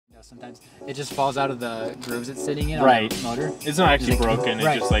Sometimes it just falls out of the grooves it's sitting in right. on the motor. It's not actually broken.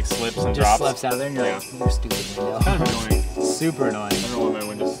 Right. It just like slips and just drops. slips out of there, and you're like, you're stupid window. Kind of annoying. Super annoying. I don't know why my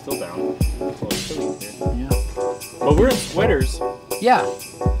window's still down. It's a little chilly here. Yeah. But we're in sweaters. Yeah.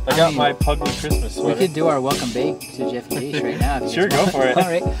 I got my Pugly Christmas sweater. We could do our welcome bake to Jeff and Jace right now. Sure, go for it. All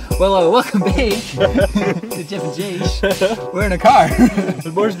right. Well, welcome bake to Jeff and Jace. We're in a car.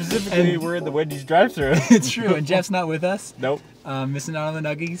 More specifically, we're in the Wendy's drive-thru. It's true, and Jeff's not with us. Nope. Missing out on the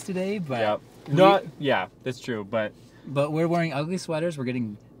nuggies today, but yeah, that's true. But we're wearing ugly sweaters. We're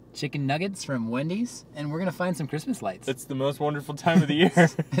getting chicken nuggets from Wendy's, and we're gonna find some Christmas lights. it's the most wonderful time of the year.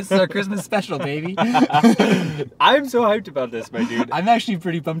 This is our Christmas special, baby. I'm so hyped about this, my dude. I'm actually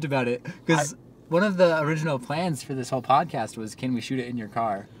pretty pumped about it because one of the original plans for this whole podcast was, can we shoot it in your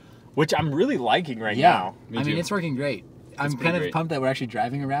car? Which I'm really liking right now. I mean, it's working great. I'm kind of pumped that we're actually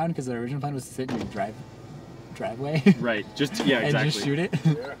driving around because the original plan was to sit in your driveway. Right. And Exactly. just shoot it.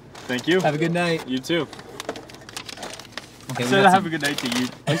 Yeah. Thank you. Have a good night. You too. Okay, I said have a good night to you.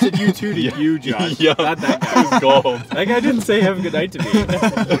 I said you too to you, Josh. Yeah. Not that guy. Gold. That guy didn't say have a good night to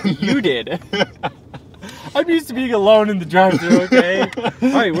me. You did. I'm used to being alone in the drive-thru, okay?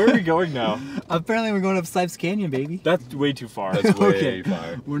 Alright, where are we going now? Apparently we're going up Sipes Canyon, baby. That's way too far. That's way Okay.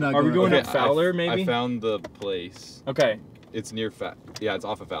 far. We're not Are we going up. up Fowler, maybe? I found the place. Okay. It's near Yeah, it's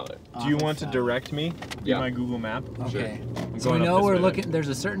off of Fowler. Do you want to direct me? Yeah. My Google map? Okay. I'm So we going up know this we're way looking. There's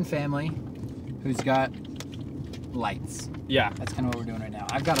a certain family who's got lights. then. Yeah. That's kind of what we're doing right now.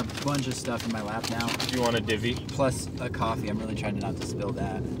 I've got a bunch of stuff in my lap now, Do you want a divvy? plus a coffee. I'm really trying not to spill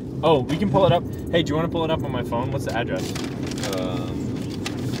that. Oh, we can pull it up. Hey, do you want to pull it up on my phone? What's the address?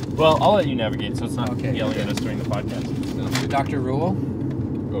 Well, I'll let you navigate so it's not Okay. yelling at us during the podcast. Dr. Rule,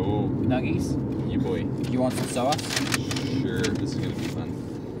 Oh, nuggies. you boy. You want some sauce? Sure, this is gonna be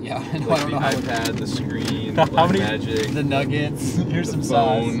fun. Yeah, I know. I Like don't the know how. iPad, the screen, How the many- magic, The nuggets. Here's the some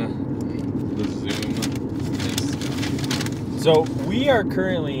phone, sauce. the Zoom. Thanks. So we are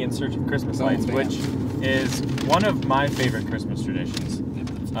currently in search of Christmas Oh, lights, man. which is one of my favorite Christmas traditions.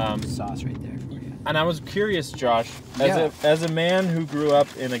 Sauce right there for you. And I was curious, Josh, Yeah. as a man who grew up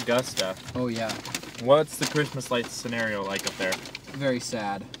in Augusta, Oh yeah, what's the Christmas lights scenario like up there? very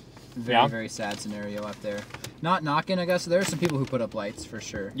sad. Yeah? Very sad scenario up there. Not knocking Augusta. There are some people who put up lights for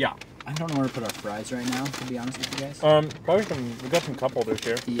sure. Yeah. I don't know where to put our fries right now, to be honest with you guys. Probably we got some cup holders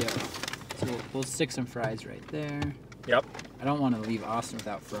here. Yeah. So we'll stick some fries right there. Yep. I don't want to leave Austin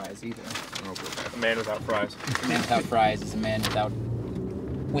without fries either. A man without fries. A man without fries is a man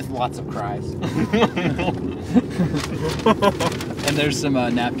with lots of cries. And there's some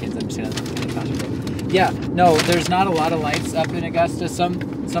napkins. I'm just gonna concentrate. Yeah, no, there's not a lot of lights up in Augusta.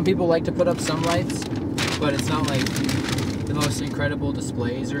 Some people like to put up some lights, but it's not like the most incredible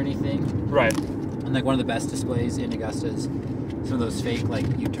displays or anything. Right. And like one of the best displays in Augusta is some of those fake, like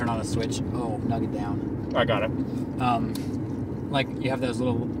you turn on a switch, nugget down. I got it. Like you have those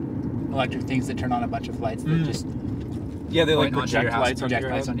little electric things that turn on a bunch of lights that just Yeah, they like point onto project your house, lights onto your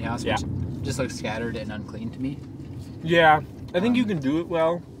house. on your house, Yeah. which just looks scattered and unclean to me. Yeah. I think you can do it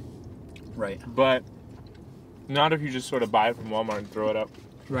well, Right. but not if you just sort of buy it from Walmart and throw it up.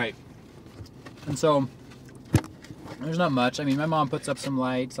 Right. And so there's not much. I mean, my mom puts up some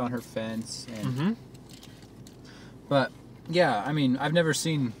lights on her fence, and but yeah, I mean, I've never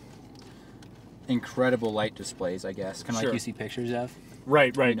seen incredible light displays. I guess kind of Sure. like you see pictures of.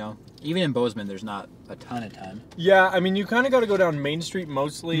 Right, right. You know, even in Bozeman, there's not a ton. Yeah, I mean, you kind of got to go down Main Street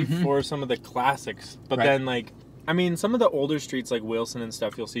mostly for some of the classics. But Right. then, like, I mean, some of the older streets like Wilson and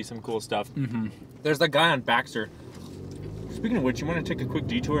stuff, you'll see some cool stuff. Mm-hmm. There's that guy on Baxter. Speaking of which, you want to take a quick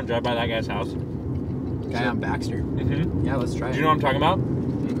detour and drive by that guy's house? Guy on Baxter. Mm-hmm. Yeah, let's try it. Do you know what I'm talking about?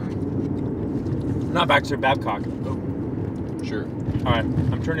 Not Baxter, Babcock. Sure. All right,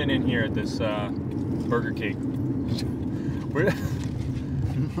 I'm turning in here at this Burger King.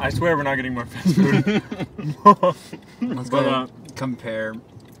 I swear we're not getting more fast food. Let's But, go compare.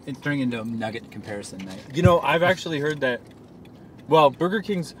 It's turning into a nugget comparison night. You know, I've actually heard that. Well, Burger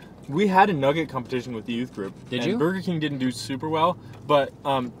King's. We had a nugget competition with the youth group. Did and you? Burger King didn't do super well, but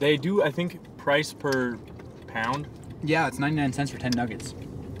they do, I think, price per pound, Yeah, it's 99 cents for 10 nuggets.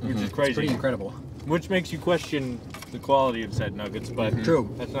 which is It's crazy. pretty incredible. Which makes you question the quality of said nuggets, but True.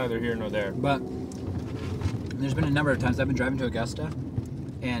 that's neither here nor there. But there's been a number of times I've been driving to Augusta,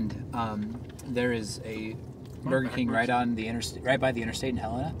 and there is a Burger King right on the interstate, right by the interstate in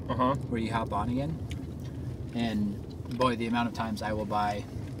Helena, where you hop on again. And boy, the amount of times I will buy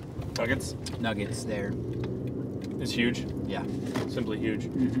Nuggets nuggets there. is huge. Yeah. Simply huge.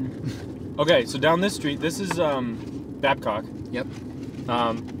 Okay, so down this street, this is Babcock. Yep.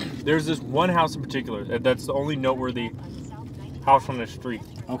 There's this one house in particular that's the only noteworthy house on the street.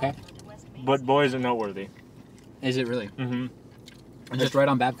 Okay. But boy, is it noteworthy. Is it really? Mm-hmm. And just right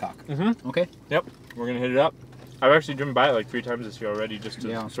on Babcock. Mm-hmm. Okay. Yep. We're going to hit it up. I've actually driven by it like 3 times this year already just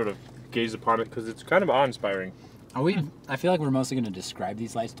to sort of gaze upon it because it's kind of awe-inspiring. Are we? I feel like we're mostly going to describe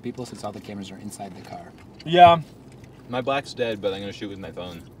these lights to people since all the cameras are inside the car. Yeah. My black's dead, but I'm gonna shoot with my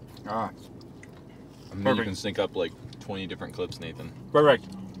phone. Ah. And then you can sync up like 20 different clips, Nathan. Perfect.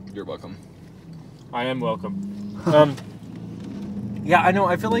 You're welcome. I am welcome. Yeah, I know.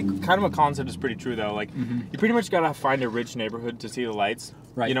 I feel like kind of a concept is pretty true though. Like, you pretty much gotta find a rich neighborhood to see the lights,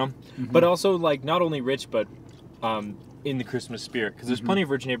 Right. You know. But also like not only rich, but in the Christmas spirit, because there's plenty of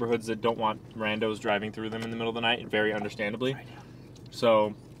rich neighborhoods that don't want randos driving through them in the middle of the night, very understandably.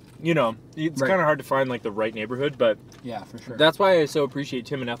 So, you know, it's kind of hard to find like the right neighborhood, but yeah, for sure. that's why I so appreciate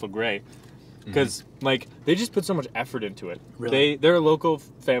Tim and Ethel Gray. Because like they just put so much effort into it. Really? They're a local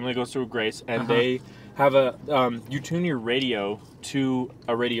family, goes through Grace, and they have a you tune your radio to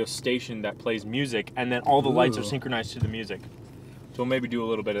a radio station that plays music, and then all the lights are synchronized to the music. So we'll maybe do a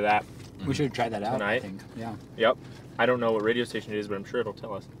little bit of that. We should try that out Tonight. I think. Yeah. Yep. I don't know what radio station it is, but I'm sure it'll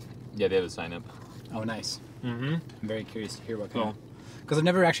tell us. Yeah, they have a sign up. Oh, nice. Mm-hmm. I'm very curious to hear what kind of... Because I've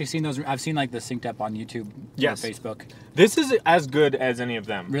never actually seen those. I've seen like the synced up on YouTube or Facebook. This is as good as any of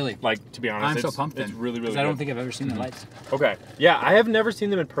them. Really? Like, to be honest. I'm so pumped It's then, really, really 'cause good. I don't think I've ever seen the lights. Okay. Yeah, I have never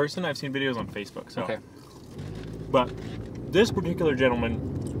seen them in person. I've seen videos on Facebook. So. Okay. But this particular gentleman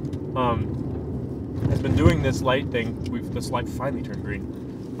has been doing this light thing. This light finally turned green.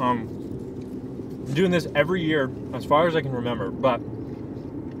 Doing this every year as far as I can remember, but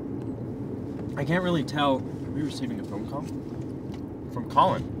I can't really tell. Are we receiving a phone call? From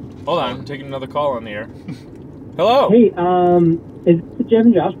Colin. Hold on, I'm taking another call on the air. Hello. Hey, is this the Jeff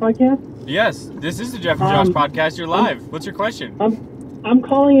and Josh podcast? Yes, this is the Jeff and Josh podcast. You're live. What's your question? I'm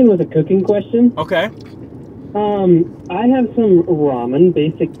calling in with a cooking question. Okay. I have some ramen,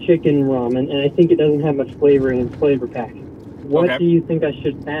 basic chicken ramen, and I think it doesn't have much flavor in its flavor pack. What do you think I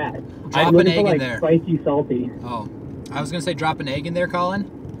should add? Drop an egg in there. Spicy, salty. Oh, I was gonna say drop an egg in there, Colin.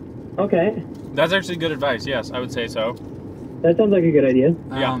 Okay. That's actually good advice. Yes, I would say so. That sounds like a good idea.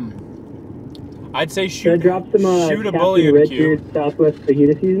 Yeah. I'd say Should I drop some shoot a Captain bouillon Red cube. Beard Southwest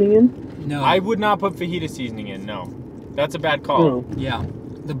fajita seasoning in? No. I would not put fajita seasoning in. No, that's a bad call. No. Yeah,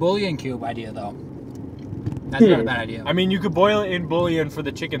 the bouillon cube idea though. That's not a bad idea. I mean, you could boil it in bouillon for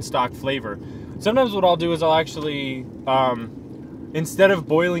the chicken stock flavor. Sometimes what I'll do is I'll actually, instead of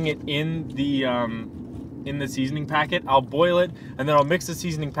boiling it in the seasoning packet, I'll boil it and then I'll mix the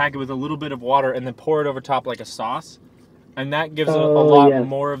seasoning packet with a little bit of water and then pour it over top like a sauce, and that gives it a lot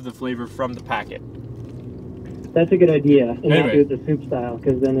more of the flavor from the packet. That's a good idea. And Anyway. not do it the soup style,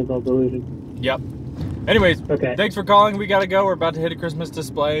 because then it's all diluted. Yep. Anyways, Okay. thanks for calling. We gotta go. We're about to hit a Christmas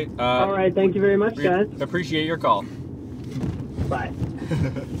display. All right, thank you very much, We guys. appreciate your call. Bye.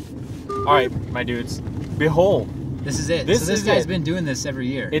 All right, my dudes. Behold, this is it. This So this is guy's it. been doing this every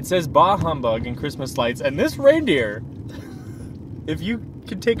year. it says Bah Humbug and Christmas lights, and this reindeer, if you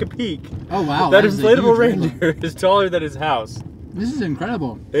can take a peek, Oh wow, that is a inflatable huge reindeer is taller than his house. This is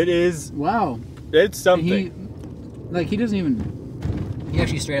incredible. It is. Wow. It's something. He doesn't even. He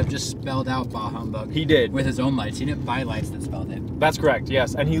actually straight up just spelled out Bah Humbug. He did. With his own lights. He didn't buy lights that spelled it. That's correct.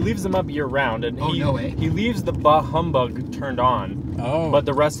 Yes, and he leaves them up year round, and Oh, no way. he leaves the Bah Humbug turned on, Oh. but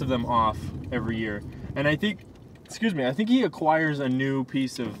the rest of them off every year. And I think he acquires a new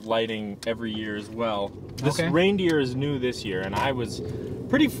piece of lighting every year as well. This reindeer is new this year, and I was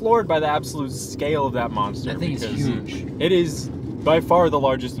pretty floored by the absolute scale of that monster. That thing is huge. It is by far the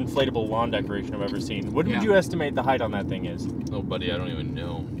largest inflatable lawn decoration I've ever seen. What would you estimate the height on that thing is? Oh, buddy, I don't even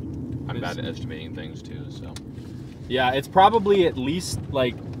know. I'm bad at estimating things too, so. Yeah, it's probably at least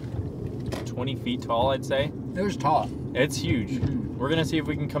like 20 feet tall, I'd say. It was tall. It's huge. We're gonna see if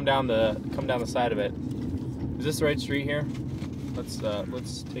we can come down the side of it. Is this the right street here? Let's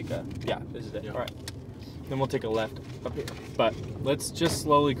take a this is it. Yeah. All right. Then we'll take a left up here. But let's just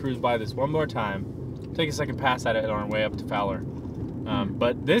slowly cruise by this one more time. Take a second pass at it on our way up to Fowler.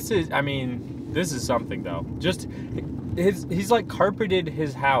 But this is something though. Just he's like carpeted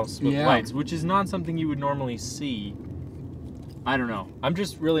his house with lights, which is not something you would normally see. I don't know. I'm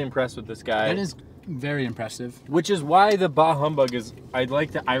just really impressed with this guy. That is very impressive. Which is why the Bah Humbug is, I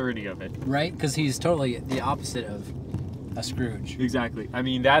like the irony of it. Right? Because he's totally the opposite of a Scrooge. Exactly. I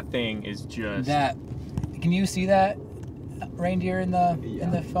mean, that thing is just... Can you see that reindeer in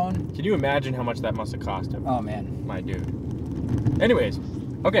the phone? Can you imagine how much that must have cost him? Oh, man. My dude. Anyways,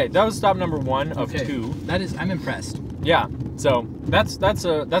 okay, that was stop number 1 of 2. I'm impressed. Yeah, so that's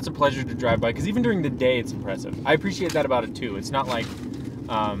a pleasure to drive by, because even during the day it's impressive. I appreciate that about it too. It's not like,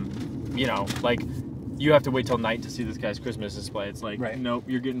 you have to wait till night to see this guy's Christmas display. It's like, Right. nope,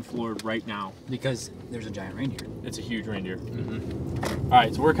 you're getting floored right now. Because there's a giant reindeer. It's a huge reindeer. All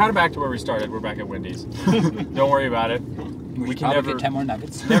right, so we're kind of back to where we started. We're back at Wendy's. Don't worry about it. We can I'll never get 10 more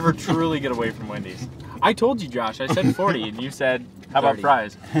nuggets. never truly get away from Wendy's. I told you, Josh. I said 40, and you said, how about 30.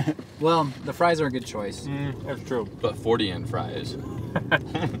 fries? Well, the fries are a good choice. That's true. But 40 and fries.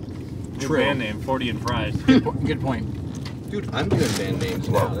 New True. band name, 40 and fries. Good point. Dude, I'm doing band names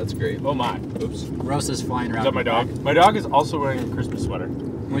now. That's great. Oh my. Oops. Rosa's flying around. Is that my dog? My dog is also wearing a Christmas sweater.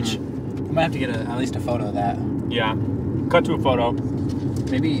 Which, I might have to get at least a photo of that. Yeah. Cut to a photo.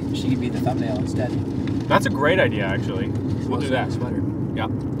 Maybe she could be the thumbnail instead. That's a great idea, actually. We'll do that. Sweater. Yeah.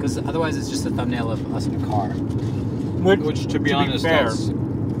 Because otherwise it's just a thumbnail of us in a car. Which to be honest, fair, that's...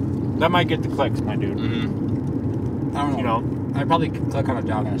 that might get the clicks, my dude. I don't know. You know, I'd probably click on a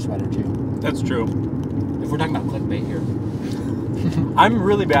dog in a sweater too. that's true. If we're talking about clickbait here. I'm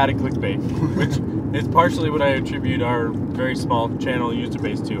really bad at clickbait, which is partially what I attribute our very small channel user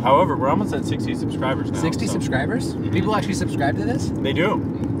base to. However, we're almost at 60 subscribers now. 60 so- subscribers? People actually subscribe to this? They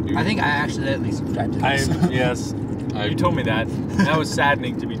do. Dude, I think I accidentally subscribed to this. Yes. You told me that. That was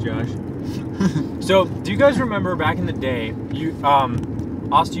saddening to me, Josh. So, do you guys remember back in the day?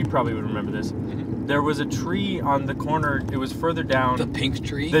 Austin, you probably would remember this. There was a tree on the corner. It was further down. the pink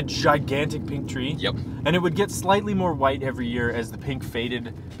tree? The gigantic pink tree. Yep. And it would get slightly more white every year as the pink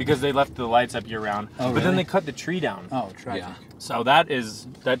faded because they left the lights up year round. Oh, but then really? they cut the tree down. Oh, tragic. Yeah. So that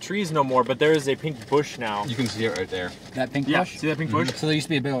tree is no more, but there is a pink bush now. You can see it right there. That pink Yeah, bush? see that pink bush? So there used to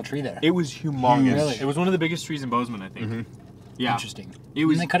be a big old tree there. It was humongous. Really? It was one of the biggest trees in Bozeman, I think. Yeah. Interesting. It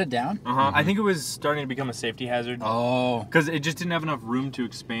was. And they cut it down? I think it was starting to become a safety hazard. Oh. Because it just didn't have enough room to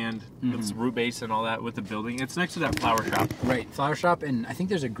expand its root base and all that with the building. It's next to that flower shop. Right. Flower shop, and I think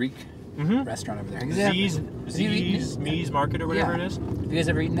there's a Greek restaurant over there. Have you eaten it? Me's Market or whatever Yeah. it is. Have you guys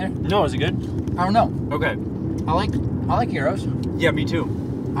ever eaten there? No, is it good? I don't know. Okay. I like gyros. Yeah, me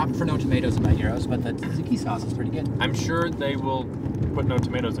too. Opt for no tomatoes in my gyros, but the tzatziki sauce is pretty good. I'm sure they will put no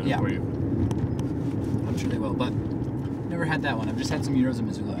tomatoes in Yeah. it for you. I'm sure they will, but never had that one. I've just had some gyros in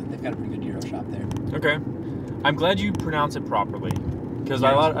Missoula. They've got a pretty good gyro shop there. Okay. I'm glad you pronounce it properly. Because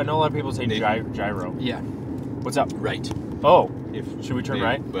I know a lot of people say gyro. Yeah. What's up? Right. Oh, If should we turn maybe-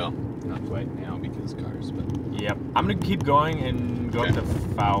 right? Well, not quite now because cars, but Yep. I'm going to keep going and go up Okay. to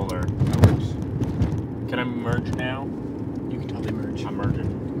Fowler. that works. Can I merge now? You can totally merge. I'm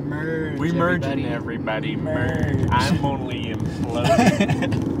merging. Merge. We merging, everybody. Merge. I'm only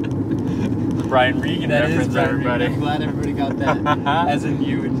imploding. Brian Regan That is reference, Brian everybody. Regan. I'm glad everybody got that. As in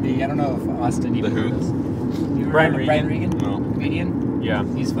you and me. I don't know if Austin even The who? knows. You Brian remember Brian Regan? Regan? No. Comedian? Yeah.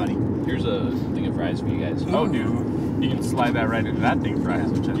 He's funny. Here's a thing of fries for you guys. Oh, dude. You can slide that right into that thing, fries.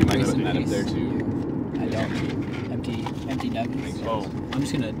 Which You is might Grace put and that up peace. there too. I don't. Empty nuggets. Oh, I'm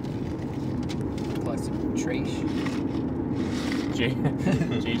just gonna collect some trash.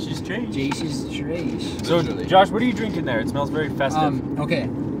 Jay's trash. Jason's trash. So, Literally. Josh, what are you drinking there? It smells very festive. Okay.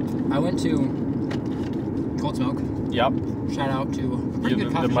 I went to Cold Smoke. Yep. Shout out to a pretty The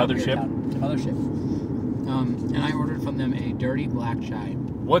good coffee shop here in mothership? town. The mothership. And I ordered from them a dirty black chai.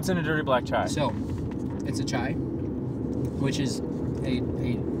 What's in a dirty black chai? So, it's a chai, which is a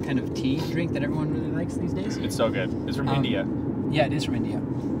kind of tea drink that everyone really likes these days. It's so good. It's from India. Yeah, it is from India.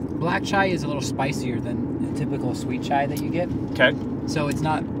 Black chai is a little spicier than the typical sweet chai that you get, Okay. so it's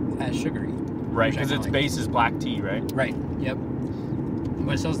not as sugary. Right, which I because kinda its like. base is black tea, right? Right. Yep.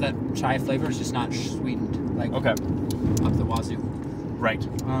 But it still has that chai flavor. It's just not sweetened like Okay. up the wazoo. Right.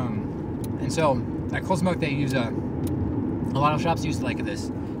 And so at Cold Smoke they use a lot of shops use like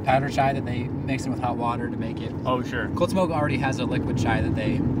this powder chai that they mix in with hot water to make it. Oh, sure. Cold Smoke already has a liquid chai that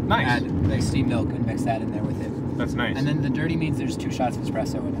they Nice. add like steamed milk and mix that in there with it. That's nice. And then the dirty means there's 2 shots of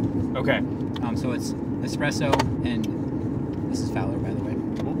espresso in Okay. it. So it's espresso and this is Fowler by the way.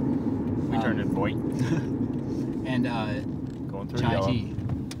 We turned it boy. And Going through chai yellow. tea.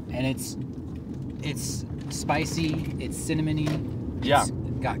 And it's spicy, it's cinnamony, Yeah. it's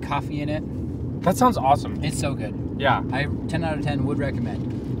got coffee in it. That sounds awesome. It's so good. Yeah. I 10 out of 10 would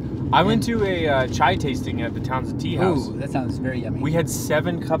recommend. I went to a chai tasting at the Townsend Tea House. Ooh, that sounds very yummy. We had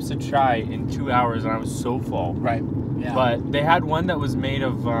 7 cups of chai in 2 hours, and I was so full. Right. Yeah. But they had one that was made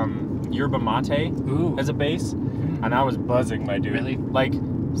of yerba mate Ooh. as a base, and I was buzzing, my dude. Really? Like,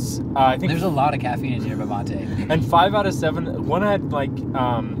 I think. There's a lot of caffeine in yerba mate. And 5 out of 7. One had like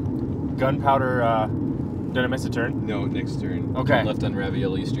gunpowder. Did I miss a turn? No, next turn. Okay. Left on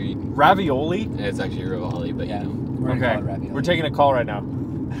Ravioli Street. Ravioli. It's actually Ravioli, but Yeah. you know. We're gonna Okay. call it ravioli. We're taking a call right now.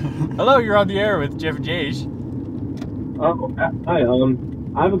 Hello, you're on the air with Jeff and Jage. Oh, hi.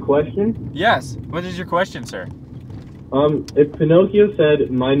 I have a question. Yes. What is your question, sir? If Pinocchio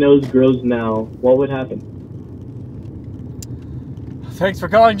said, "My nose grows now," what would happen? Thanks for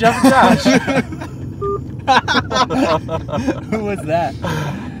calling Jeff and Josh. Who was that?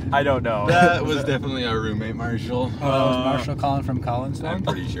 I don't know. That was definitely our roommate, Marshall. Oh, that was Marshall calling from Collinsville? I'm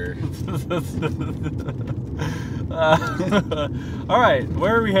pretty sure. All right,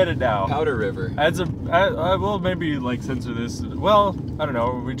 where are we headed now? Powder River. We'll maybe like censor this. Well, I don't know.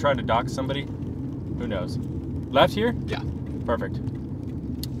 Are we trying to dox somebody? Who knows? Left here? Yeah. Perfect.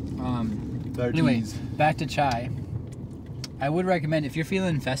 Anyway, back to chai. I would recommend if you're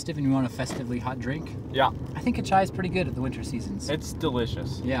feeling festive and you want a festively hot drink. Yeah. I think a chai is pretty good at the winter seasons. It's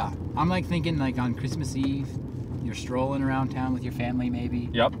delicious. Yeah. I'm like thinking like on Christmas Eve, you're strolling around town with your family maybe.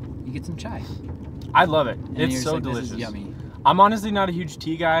 Yep. You get some chai. I love it. And It's you're so just like, delicious. This is yummy. I'm honestly not a huge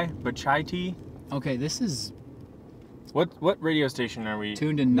tea guy, but chai tea. Okay, this is What radio station are we?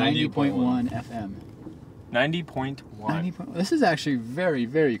 tuned in 90.1 FM. 90.1. This is actually very,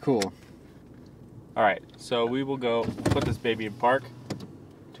 very cool. All right, so we will go put this baby in park.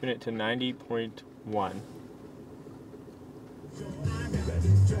 Tune it to 90.1.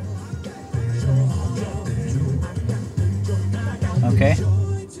 Okay.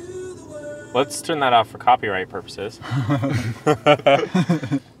 Let's turn that off for copyright purposes.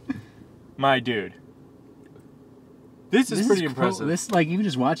 My dude. This is pretty impressive. This, like, even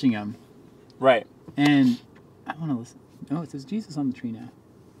just watching them. Right. And I want to listen. Oh, it says Jesus on the tree now.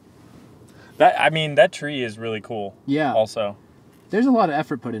 That tree is really cool. Yeah. Also. There's a lot of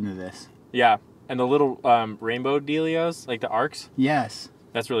effort put into this. Yeah. And the little rainbow dealios, like the arcs. Yes.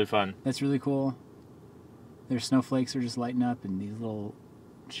 That's really fun. That's really cool. Their snowflakes are just lighting up and these little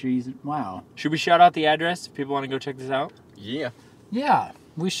trees. Wow. Should we shout out the address if people want to go check this out? Yeah. Yeah,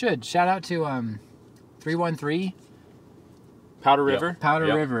 we should. Shout out to 313 Powder River. Powder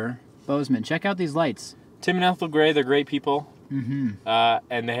Yep. River, Bozeman. Check out these lights. Tim and Ethel Gray, they're great people. Mm-hmm.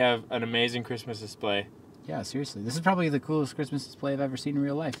 And they have an amazing Christmas display. Yeah, seriously. This is probably the coolest Christmas display I've ever seen in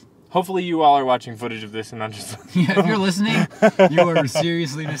real life. Hopefully you all are watching footage of this and not just... Yeah, if you're listening, you are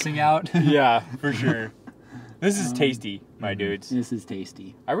seriously missing out. Yeah, for sure. This is tasty, my dudes. This is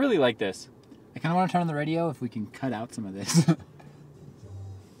tasty. I really like this. I kind of want to turn on the radio if we can cut out some of this.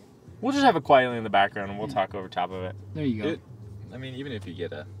 We'll just have it quietly in the background and we'll talk over top of it. There you go. Even if you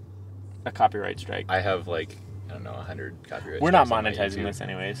get A copyright strike. I have like, I don't know, 100 copyright We're not strikes on my monetizing YouTube. this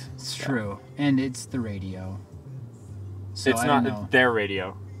anyways. It's true. And it's the radio. So It's I don't not know. their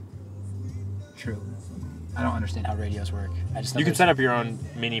radio. True. I don't understand how radios work. I just You can set up your own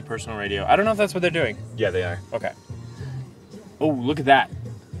mini personal radio. I don't know if that's what they're doing. Yeah, they are. Okay. Oh, look at that.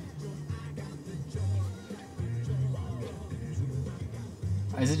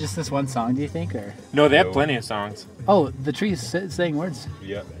 Is it just this one song, do you think? Or No, they have No. plenty of songs. oh, the tree's saying words.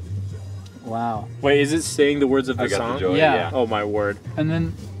 Yep. Wow. Wait, is it saying the words of the I got song? the joy. Yeah. Oh my word. And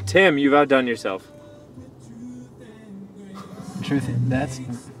then Tim, you've outdone yourself. truth,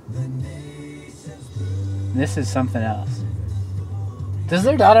 this is something else. Does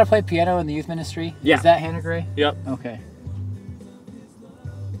their daughter play piano in the youth ministry? Yeah. Is that Hannah Gray? Yep. Okay.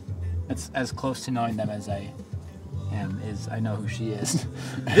 That's as close to knowing them as I am. I know who she is.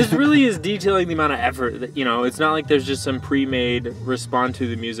 This really is detailing the amount of effort that, it's not like there's just some pre-made respond to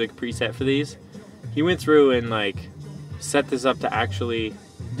the music preset for these. He went through and set this up to actually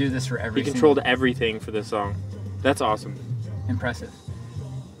Do this for every. he controlled everything for this song. That's awesome. Impressive.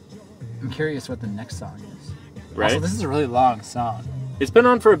 I'm curious what the next song is. Right? Also, this is a really long song. It's been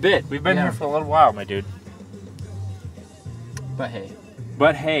on for a bit. We've been Yeah. here for a little while, my dude. But hey,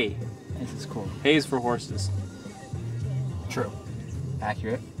 But hey, this is cool. hay is for horses. True.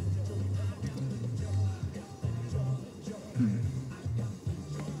 Accurate.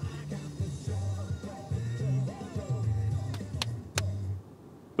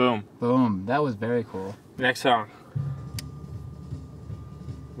 Boom. Boom. That was very cool. Next song.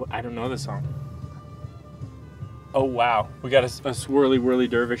 I don't know this song. Oh wow, we got a swirly whirly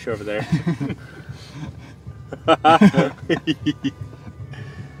dervish over there.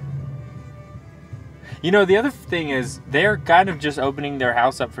 The other thing is they're kind of just opening their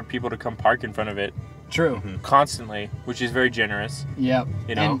house up for people to come park in front of it True. constantly, which is very generous. Yep.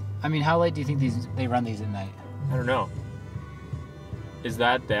 You know? And, how late do you think they run these at night? I don't know. Is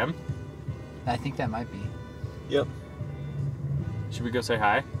that them? I think that might be. Yep. Should we go say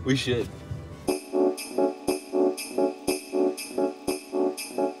hi? We should.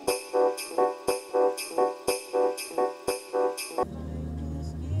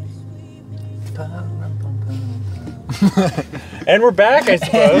 And we're back, I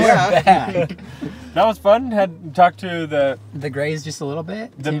suppose. We're back. That was fun. Had talked to the Grays just a little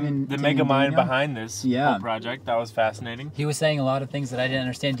bit. the mega mind behind this whole project. That was fascinating. He was saying a lot of things that I didn't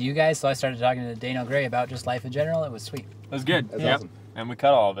understand to you guys, so I started talking to Daniel Gray about just life in general. It was sweet. It was good. That's awesome. And we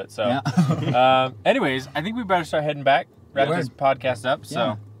cut all of it. So, anyways, I think we better start heading back. Wrap this podcast up.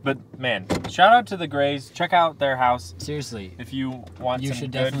 So, but man, shout out to the Grays. Check out their house. Seriously, if you want, you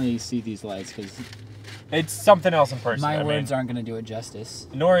should definitely see these lights because it's something else in person. My words aren't going to do it justice.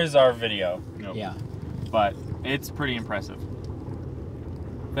 Nor is our video. Nope. Yeah, but it's pretty impressive.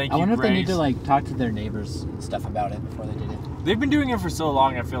 Thank you, I wonder Grays. if they need to like talk to their neighbors and stuff about it before they did it. They've been doing it for so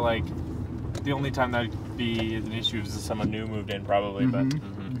long. I feel like the only time that would be an issue is if someone new moved in, probably. But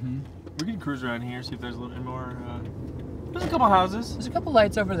we can cruise around here, see if there's a little bit more. There's a couple houses. There's a couple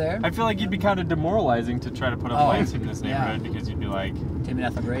lights over there. I feel like you'd be kind of demoralizing to try to put up lights in this neighborhood because you'd be like, Tim and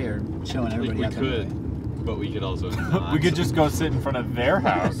Ethel Gray are showing everybody. We could, but we could also not. We could just go sit in front of their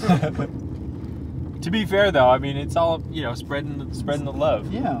house. To be fair, though, I mean it's all spreading the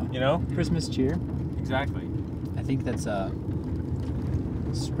love. Yeah. Christmas cheer. Exactly. I think that's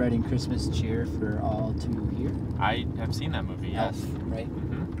spreading Christmas cheer for all to hear. I have seen that movie. Yes. Elf, right?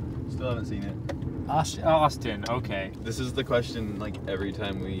 Still haven't seen it. Austin, okay. This is the question, like, every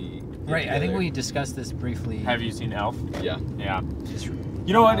time we Right, I think we discussed this briefly. Have you seen Elf? Yeah. Yeah.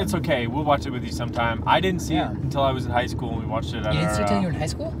 You know what? It's okay. We'll watch it with you sometime. I didn't see it until I was in high school, and we watched it at You didn't see it until you were in high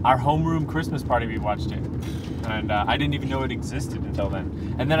school? Our homeroom Christmas party, we watched it. And I didn't even know it existed until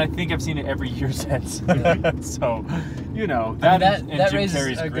then. And then I think I've seen it every year since. So, that Jim raises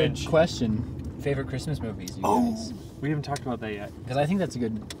Carrey's a Grinch. good question. Favorite Christmas movies, you guys? We haven't talked about that yet. Because I think that's a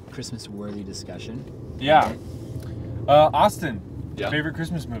good Christmas-worthy discussion. Yeah. Austin, Yeah. favorite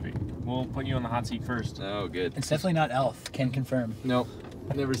Christmas movie? We'll put you on the hot seat first. Oh, good. It's definitely not Elf. Can confirm. Nope.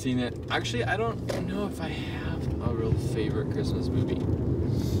 Never seen it. Actually, I don't know if I have a real favorite Christmas movie.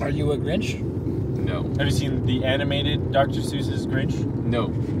 Are you a Grinch? No. Have you seen the animated Dr. Seuss's Grinch? No.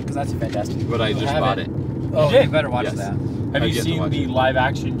 Because that's fantastic. But I just bought it. Oh, You did? you better watch Yes. that. Have I've you yet to seen watch the it.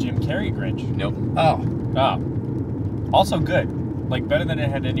 live-action Jim Carrey Grinch? Nope. Oh, Oh. Also good. Like, better than it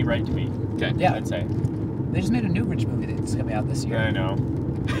had any right to be, Okay. yeah. I'd say. They just made a new Grinch movie that's coming out this year. I know.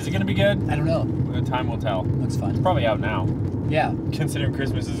 Is it going to be good? I don't know. The time will tell. Looks It's fun. probably out now, Yeah. considering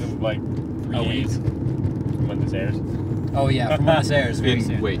Christmas is in, like, 3 A days from when this airs. Oh, yeah. From when this airs, very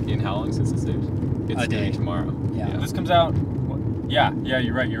soon. Wait, in how long since this airs? It's A day. tomorrow. Yeah. This comes out... Yeah,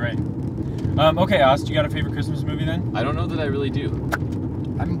 you're right. Okay, Oz, you got a favorite Christmas movie then? I don't know that I really do.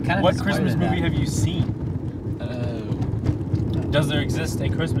 I'm kind of What Christmas movie have you seen? Oh. Does there exist a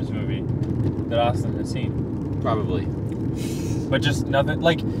Christmas movie that Austin has seen? Probably. But just nothing...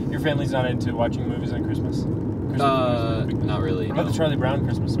 Like, your family's not into watching movies on Christmas? movies? Not really. What about no. the Charlie Brown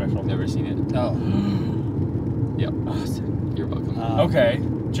Christmas special? Never seen it. Oh. Yep. Austin. You're welcome. Okay,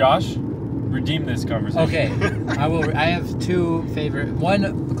 Josh, redeem this conversation. Okay. I have two favorite.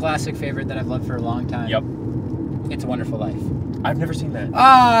 One classic favorite that I've loved for a long time. Yep. It's a Wonderful Life. I've never seen that.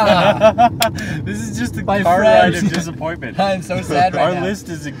 Ah! This is just a My car ride friend. of disappointment. I'm so sad right Our now. list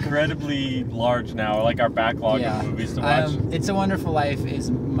is incredibly large now, like our backlog of movies to watch. It's a Wonderful Life is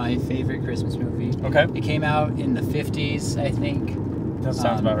my favorite Christmas movie. Okay. It came out in the 50s, I think. That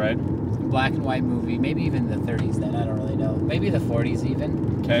sounds about right. Black and white movie, maybe even the 30s then, I don't really know. Maybe the 40s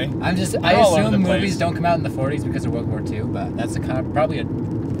even. Okay. I all over the assume place. movies don't come out in the 40s because of World War II, but that's probably a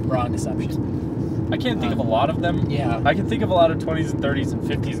wrong assumption. I can't think of a lot of them. Yeah. I can think of a lot of 20s and 30s and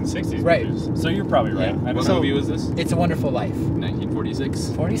 50s and 60s Right. movies. So you're probably right. Yeah. I don't What know. movie was this? It's a Wonderful Life.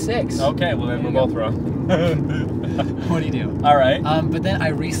 1946. 46. Okay, well then There we're you both wrong. What do you do? All right. But then I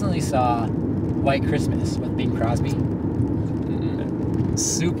recently saw White Christmas with Bing Crosby.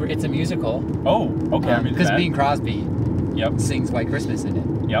 Super. It's a musical. Oh, okay. I'm into Because that. Bing Crosby Yep. sings White Christmas in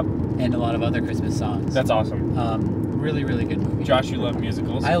it, Yep. and a lot of other Christmas songs. That's awesome. Really, really good movie. Josh, you love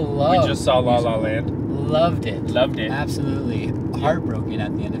musicals. I love We just saw La La musicals. Land. Loved it. Loved it. Absolutely heartbroken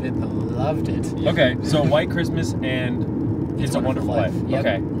at the end of it, but loved it. Okay, so White Christmas and It's a Wonderful Life. Yep.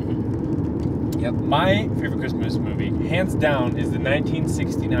 Okay. Yep. My favorite Christmas movie, hands down, is the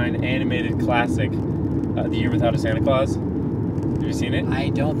 1969 animated classic, The Year Without a Santa Claus. Have you seen it? I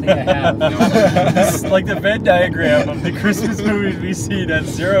don't think I have. It's like the Venn diagram of the Christmas movies we've seen at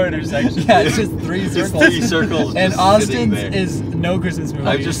zero intersections. Yeah, it's just three Just circles. 3 circles. And just sitting Austin's there. is no Christmas movie.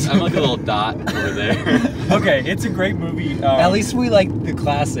 I'm like a little dot over there. Okay, it's a great movie. At least we like the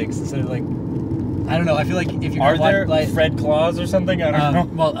classics instead of like, I don't know. I feel like if you're Are gonna there watch, like, Fred Claus or something? I don't know.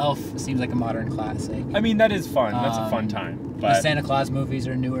 well, Elf seems like a modern classic. I mean, that is fun. That's a fun time. The But Santa Claus movies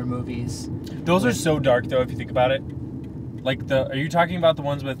are newer movies. those are so dark, though, if you think about it. Like are you talking about the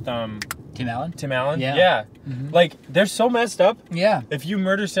ones with Tim Allen? Tim Allen? Yeah. Like, they're so messed up. Yeah. If you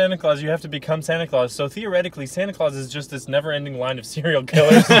murder Santa Claus, you have to become Santa Claus. So theoretically, Santa Claus is just this never-ending line of serial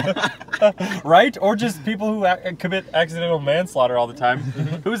killers. Right? Or just people who commit accidental manslaughter all the time.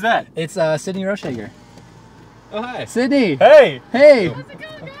 Who's that? It's Sydney Rochehager. Oh, hi. Sydney! Hey! Hey! How's it going,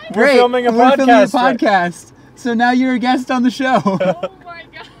 guys? We're filming a We're filming a podcast. podcast. So now you're a guest on the show. Oh my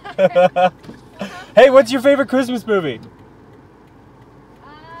god. Hey, what's your favorite Christmas movie?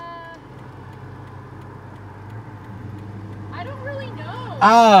 I don't really know.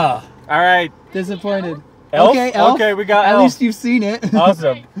 Ah, All right. disappointed. Elf? Okay, Elf. Okay, we got At Elf. least you've seen it.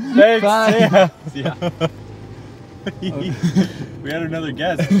 Awesome. Thanks. Bye. Yeah. We had another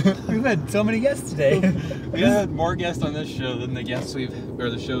guest. We've had so many guests today. We had more guests on this show than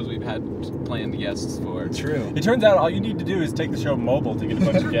the shows we've had planned guests for. True. It turns out all you need to do is take the show mobile to get a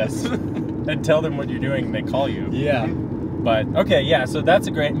bunch of guests and tell them what you're doing and they call you. Yeah. But, okay, yeah, so that's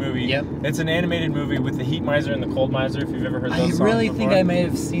a great movie. Yep. It's an animated movie with the Heat Miser and the Cold Miser, if you've ever heard those I songs really before. think I may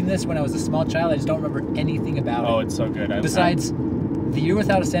have seen this when I was a small child. I just don't remember anything about Oh, it. it's so good. Besides, The Year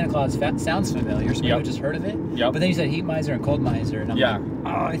Without a Santa Claus sounds familiar, so maybe I've just heard of it. Yep. But then you said Heat Miser and Cold Miser, and I'm Yeah. like,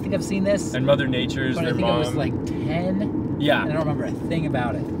 oh, I think I've seen this. And Mother Nature's But I their think mom. I was like 10, Yeah. and I don't remember a thing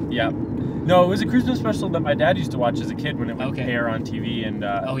about it. Yeah. No, it was a Christmas special that my dad used to watch as a kid when it would Okay. air on TV, and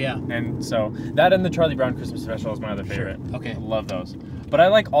Oh, yeah. and so that and the Charlie Brown Christmas special is my other favorite. Okay. I love those, but I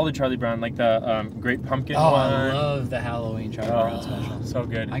like all the Charlie Brown, like the Great Pumpkin Oh, one. I love the Halloween Charlie Brown special. So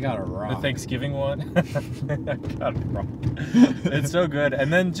good. I got it The wrong. Thanksgiving one. I got it wrong. It's so good,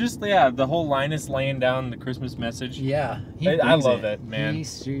 and then just the whole Linus laying down the Christmas message. Yeah. I love it, man. He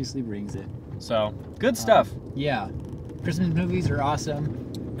seriously brings it. So good stuff. Yeah. Christmas movies are awesome.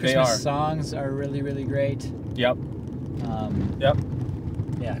 They Christmas are. songs are really, really great. Yep. Yep.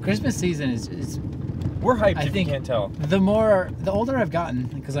 Yeah, Christmas season is We're hyped. I if think you can't tell. the older I've gotten,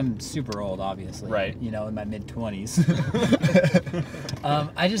 because I'm super old, obviously. Right. You know, in my mid-20s.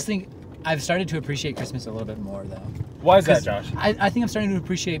 I just think I've started to appreciate Christmas a little bit more, though. Why is that, 'Cause Josh? I think I'm starting to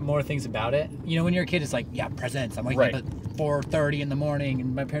appreciate more things about it. You know, when you're a kid, it's like, yeah, presents. I'm waking Right. up at 4:30 in the morning,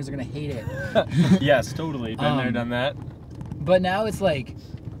 and my parents are gonna hate it. Yes, totally. Been there, done that. But now it's like,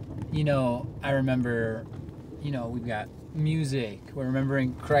 you know, I remember, you know, we've got music. We're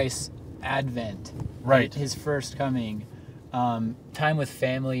remembering Christ's advent, Right. His first coming, time with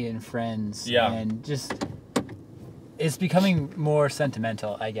family and friends, Yeah. and just it's becoming more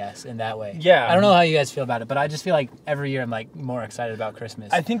sentimental, I guess, in that way. Yeah. I don't know how you guys feel about it, but I just feel like every year I'm like more excited about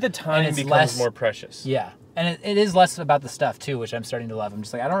Christmas. I think the time it's becomes less- more precious. Yeah, and it is less about the stuff too, which I'm starting to love. I'm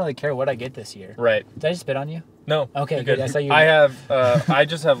just like, I don't really care what I get this year. Right. Did I just spit on you? No. Okay, you're good. I saw you- I have. I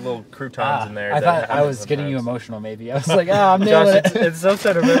just have little croutons in there. I that thought I happen was getting you sometimes. emotional. Maybe I was like, oh, I'm Josh, nailing it's, it. it's so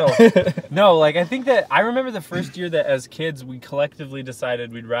sentimental. No, like I think that I remember the first year that as kids we collectively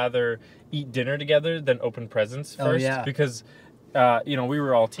decided we'd rather eat dinner together than open presents first. Oh, yeah. Because, you know, we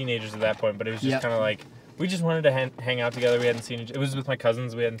were all teenagers at that point, but it was just Yep. kind of like we just wanted to hang out together. We hadn't seen it was with my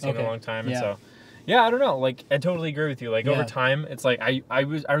cousins. We hadn't seen in Okay. a long time, and Yeah. so. Yeah, I don't know. Like, I totally agree with you. Like, over Yeah. time, it's like I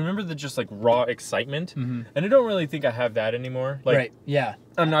remember the just like raw excitement, Mhm. and I don't really think I have that anymore. Like, Right. Yeah.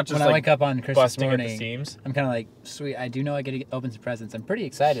 I'm not just When I like wake up on Christmas busting morning, at the seams. I'm kind of like, sweet. I do know I get to open some presents. I'm pretty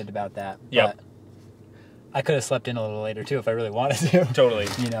excited about that. Yep. But I could have slept in a little later too if I really wanted to. Totally.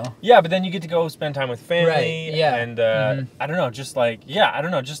 You know. Yeah, but then you get to go spend time with family. Right, yeah. And Mhm. I don't know, just like I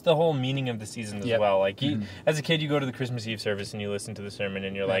don't know, just the whole meaning of the season as Yep. well. Like Mhm. as a kid, you go to the Christmas Eve service and you listen to the sermon,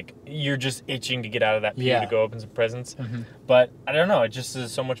 and you're Right. like, you're just itching to get out of that pew Yeah. to go open some presents. Mhm. But I don't know, it just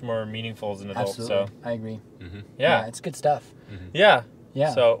is so much more meaningful as an adult. Absolutely. So I agree. yeah, It's good stuff. yeah.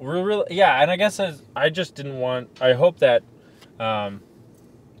 Yeah. So we're really and I guess I just didn't want. I hope that,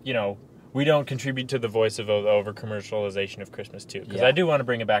 you know, we don't contribute to the voice of the over commercialization of Christmas too, because Yeah. I do want to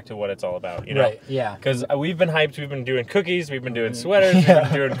bring it back to what it's all about. You know, Right. Yeah. because we've been hyped. We've been doing cookies. We've been doing sweaters. We've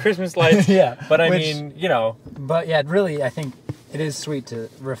been doing Christmas lights. Yeah. But I Which- mean, you know, But yeah, really, I think it is sweet to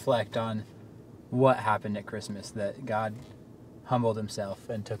reflect on what happened at Christmas, that God humbled himself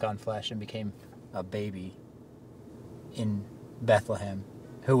and took on flesh and became a baby in Bethlehem,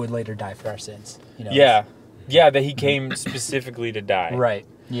 who would later die for our sins. You know. yeah, that he came specifically to die. Right.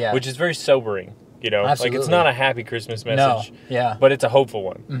 Yeah. Which is very sobering. You know, like it's Absolutely. not a happy Christmas message. No. Yeah. But it's a hopeful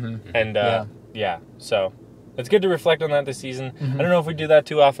one. Mhm. And Yeah. so it's good to reflect on that this season. I don't know if we do that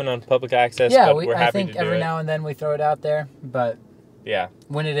too often on public access, Yeah. but we're I happy think to do every it. now and then we throw it out there, but Yeah,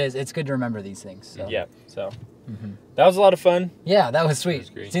 when it is, it's good to remember these things. So. yeah. So that was a lot of fun. Yeah, that was sweet. was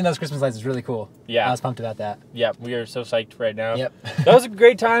great. Seeing those Christmas lights is really cool. Yeah. I was pumped about that. Yeah, we are so psyched right now. Yep. That was a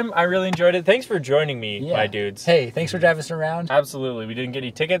great time. I really enjoyed it. Thanks for joining me, Yeah. my dudes. Hey, thanks for driving us around. Absolutely. We didn't get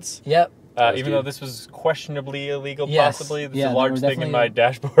any tickets, Yep. Even though this was questionably illegal, Yes. possibly. There's Yeah, a large we're thing in definitely- my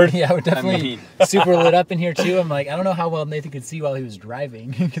dashboard. Yeah, we're definitely mean- super lit up in here too. I'm like, I don't know how well Nathan could see while he was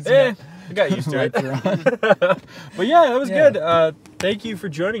driving. 'Cause, you know, I got used to it. lights were on. But yeah, that was Yeah. good. Thank you for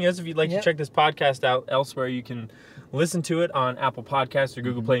joining us. If you'd like Yep. to check this podcast out elsewhere, you can listen to it on Apple Podcasts or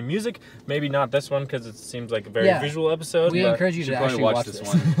Google Play Music. Maybe not this one because it seems like a very Yeah. visual episode. We but encourage you should to probably actually watch watch this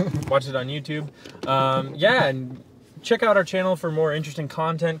this. one. watch it on YouTube. Yeah, and check out our channel for more interesting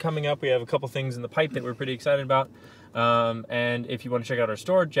content coming up. We have a couple things in the pipe that we're pretty excited about. And if you want to check out our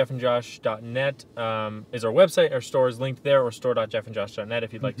store, jeffandjosh.net is our website. Our store is linked there, or store.jeffandjosh.net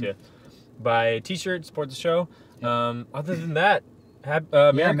if you'd like to buy a t-shirt, support the show. Other than that,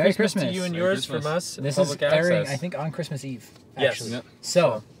 Merry Christmas to you and Merry yours Christmas. from us. This is Public airing, Access. I think, on Christmas Eve. Yes. Actually. Yep.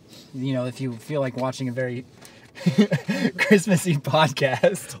 So, you know, if you feel like watching a very Christmassy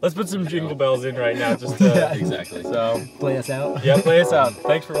podcast, Let's put some jingle bells in right now just to... Yeah. Exactly. So, play us out. yeah, play us out.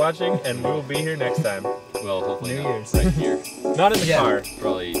 Thanks for watching, and we will be here next time. Well, hopefully New not. Year's. Right here. Not in the Yeah. car.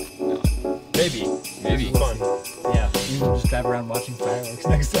 Probably not. Maybe. Maybe. Fun. Yeah, you can just drive around watching fireworks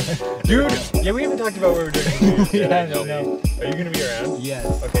next time. Dude, yeah, we haven't talked about what we're doing. Yeah, yet. I don't know. Are you going to be around? Yes.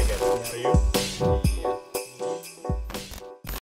 Okay, good.